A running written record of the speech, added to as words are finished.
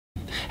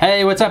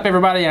Hey, what's up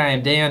everybody? I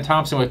am Dan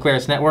Thompson with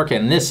Claris Network,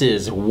 and this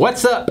is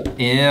What's Up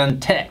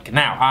in Tech.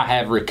 Now, I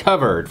have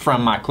recovered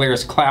from my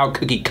Claris Cloud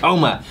Cookie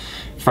coma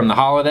from the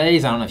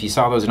holidays. I don't know if you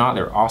saw those or not,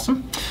 they're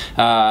awesome.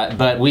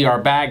 But we are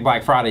back,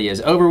 Black Friday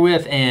is over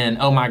with, and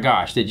oh my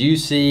gosh, did you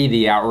see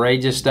the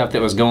outrageous stuff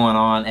that was going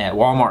on at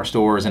Walmart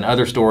stores and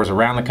other stores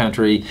around the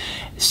country?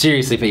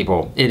 Seriously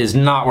people, it is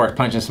not worth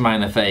punching somebody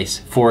in the face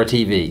for a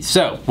TV.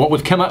 So what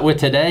we've come up with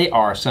today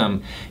are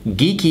some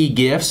geeky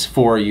gifts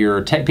for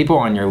your tech people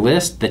on your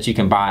list that you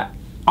can buy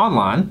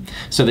online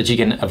so that you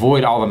can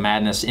avoid all the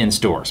madness in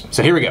stores.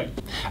 So here we go.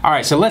 All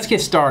right, so let's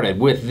get started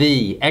with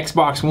the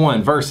Xbox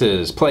One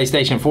versus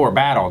PlayStation 4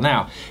 battle.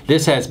 Now,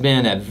 this has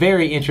been a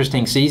very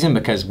interesting season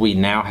because we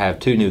now have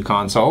two new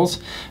consoles,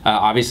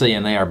 obviously,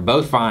 and they are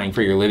both vying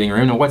for your living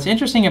room. And what's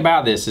interesting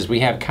about this is we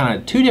have kind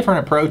of two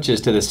different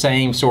approaches to the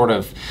same sort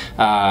of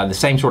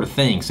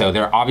thing. So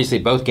they're obviously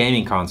both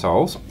gaming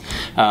consoles.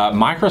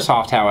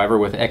 Microsoft, however,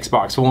 with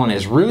Xbox One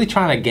is really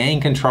trying to gain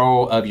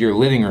control of your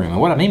living room.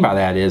 And what I mean by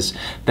that is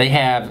they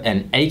have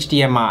an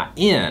HDMI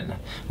in,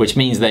 which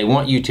means they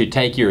want you to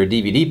take your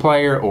DVD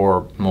player,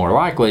 or more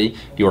likely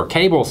your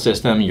cable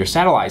system, your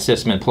satellite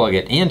system, and plug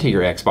it into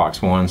your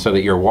Xbox One so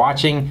that you're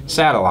watching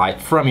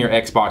satellite from your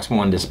Xbox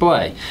One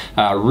display.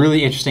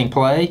 Really interesting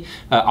play.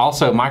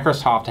 Also,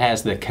 Microsoft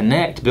has the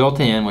Kinect built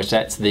in, which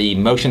that's the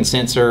motion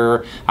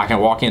sensor. I can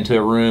walk into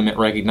a room, it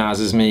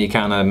recognizes me,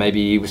 kind of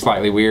maybe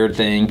slightly weird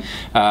thing.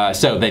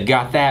 So they've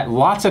got that.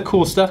 Lots of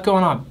cool stuff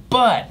going on.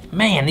 But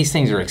man, these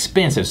things are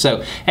expensive.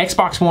 So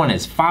Xbox One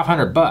is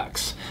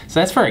 $500. So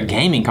that's for a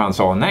gaming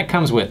console, and that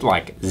comes with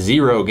like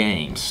 0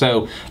 games.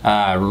 So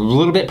a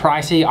little bit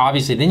pricey,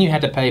 obviously. Then you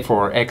have to pay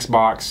for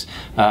Xbox,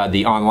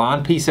 the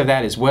online piece of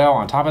that as well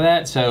on top of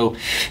that. So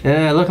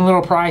looking a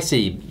little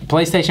pricey.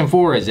 PlayStation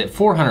 4 is at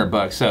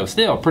 $400, so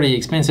still pretty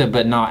expensive,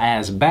 but not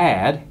as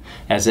bad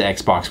as the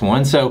Xbox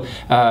One. So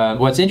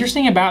what's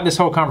interesting about this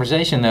whole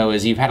conversation though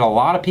is you've had a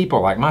lot of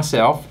people like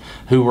myself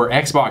who were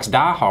Xbox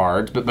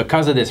diehards, but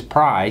because of this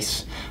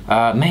price,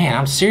 man,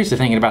 I'm seriously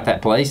thinking about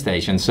that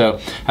PlayStation. So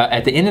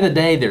at the end of the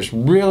day, there's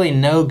really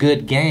no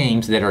good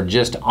games that are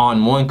just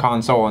on one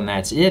console and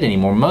that's it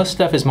anymore. Most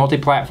stuff is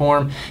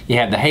multi-platform. You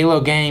have the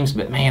Halo games,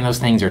 but man, those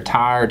things are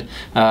tired.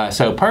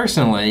 So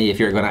personally, if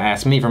you're gonna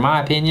ask me for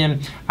my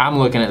opinion, I'm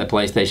looking at the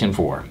PlayStation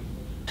 4.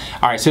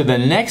 All right, so the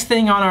next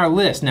thing on our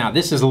list, now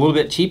this is a little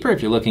bit cheaper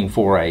if you're looking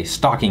for a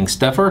stocking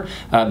stuffer,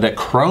 the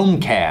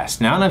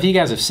Chromecast. Now I don't know if you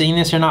guys have seen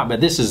this or not, but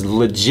this is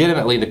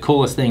legitimately the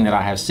coolest thing that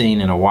I have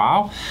seen in a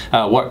while.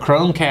 What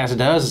Chromecast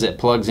does is it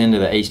plugs into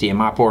the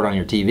HDMI port on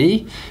your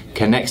TV,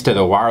 connects to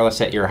the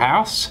wireless at your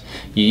house.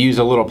 You use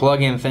a little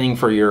plug-in thing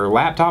for your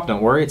laptop,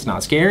 don't worry, it's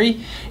not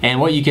scary. And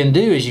what you can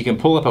do is you can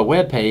pull up a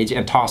web page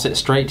and toss it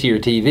straight to your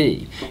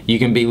TV. You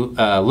can be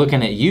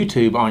looking at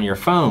YouTube on your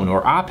phone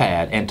or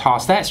iPad and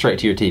toss that straight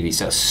to your TV.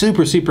 So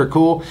super, super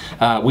cool.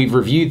 We've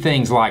reviewed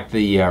things like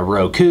the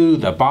Roku,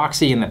 the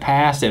Boxy in the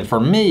past, and for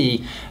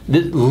me,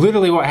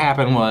 literally what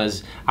happened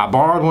was I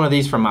borrowed one of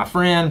these from my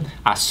friend,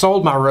 I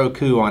sold my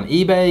Roku on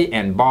eBay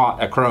and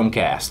bought a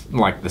Chromecast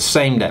like the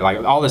same day.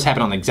 Like all this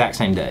happened on the exact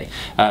same day.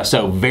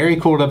 So very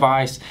cool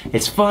device.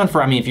 It's fun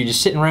for, I mean, if you're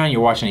just sitting around,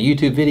 you're watching a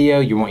YouTube video,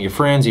 you want your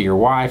friends or your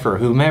wife or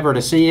whomever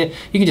to see it,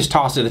 you can just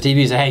toss it to the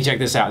TV and say, hey, check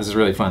this out, this is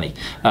really funny.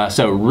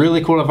 So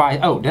really cool device.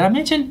 Oh, did I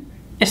mention?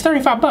 It's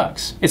 35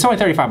 bucks. It's only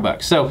 35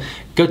 bucks. So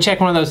go check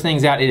one of those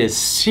things out. It is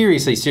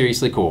seriously,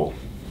 seriously cool.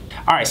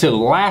 All right, so the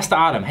last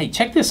item. Hey,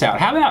 check this out.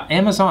 How about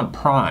Amazon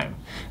Prime?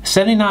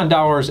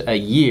 $79 a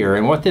year,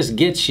 and what this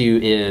gets you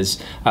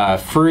is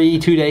free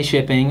 2-day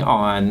shipping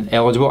on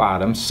eligible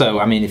items. So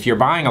I mean, if you're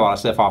buying a lot of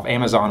stuff off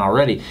Amazon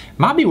already, it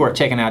might be worth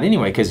checking out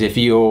anyway, because if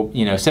you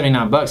know,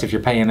 79 bucks if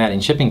you're paying that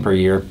in shipping per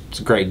year, it's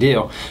a great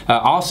deal.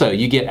 Also,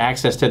 you get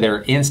access to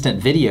their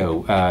instant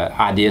video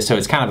idea, so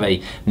it's kind of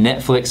a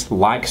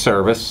Netflix-like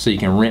service, so you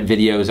can rent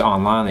videos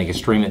online, they can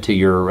stream it to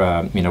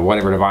your you know,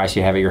 whatever device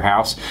you have at your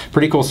house.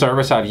 Pretty cool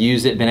service. I've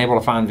used it, been able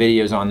to find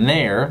videos on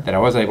there that I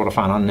wasn't able to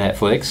find on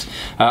Netflix.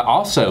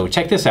 Also,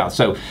 check this out.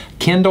 So,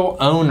 Kindle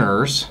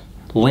owners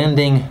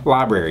lending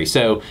library.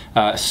 So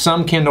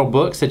some Kindle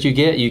books that you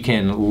get, you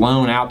can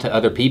loan out to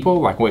other people,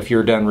 like if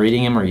you're done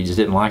reading them or you just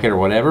didn't like it or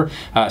whatever.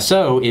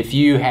 So if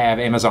you have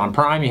Amazon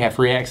Prime, you have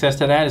free access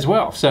to that as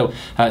well. So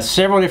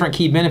several different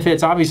key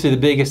benefits. Obviously the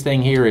biggest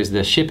thing here is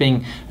the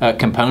shipping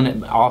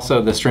component.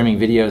 Also the streaming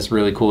video is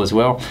really cool as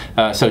well.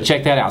 So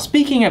check that out.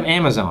 Speaking of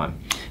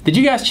Amazon, did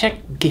you guys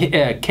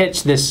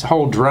catch this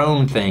whole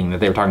drone thing that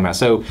they were talking about?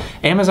 So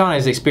Amazon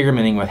is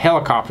experimenting with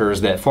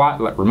helicopters that fly,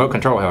 like remote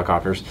control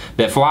helicopters,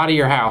 that fly to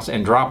your house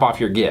and drop off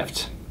your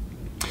gift.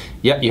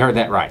 Yep, you heard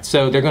that right.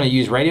 So they're going to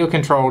use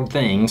radio-controlled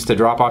things to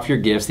drop off your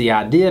gifts. The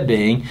idea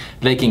being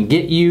they can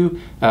get you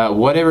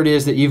whatever it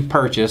is that you've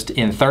purchased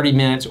in 30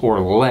 minutes or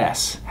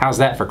less. How's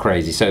that for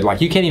crazy? So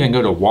like you can't even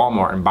go to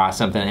Walmart and buy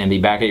something and be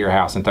back at your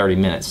house in 30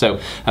 minutes. So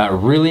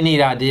really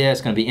neat idea.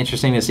 It's going to be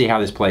interesting to see how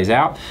this plays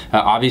out.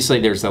 Obviously,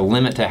 there's a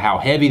limit to how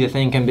heavy the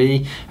thing can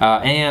be.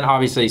 And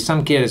obviously,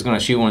 some kid is going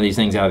to shoot one of these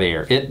things out of the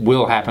air. It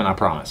will happen, I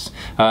promise.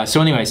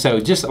 So anyway, so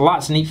just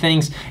lots of neat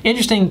things.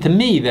 Interesting to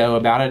me, though,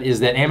 about it is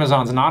that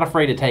Amazon's not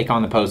afraid to take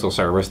on the Postal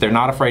Service. They're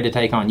not afraid to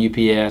take on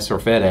UPS or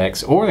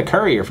FedEx or the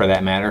courier for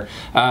that matter.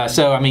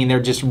 So, I mean, they're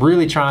just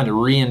really trying to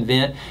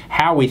reinvent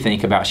how we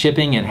think about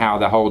shipping and how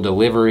the whole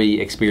delivery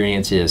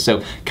experience is.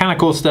 So, kind of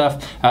cool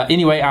stuff.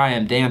 Anyway, I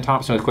am Dan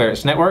Thompson with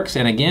Claris Networks,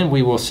 and again,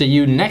 we will see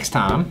you next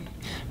time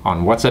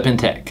on What's Up in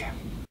Tech.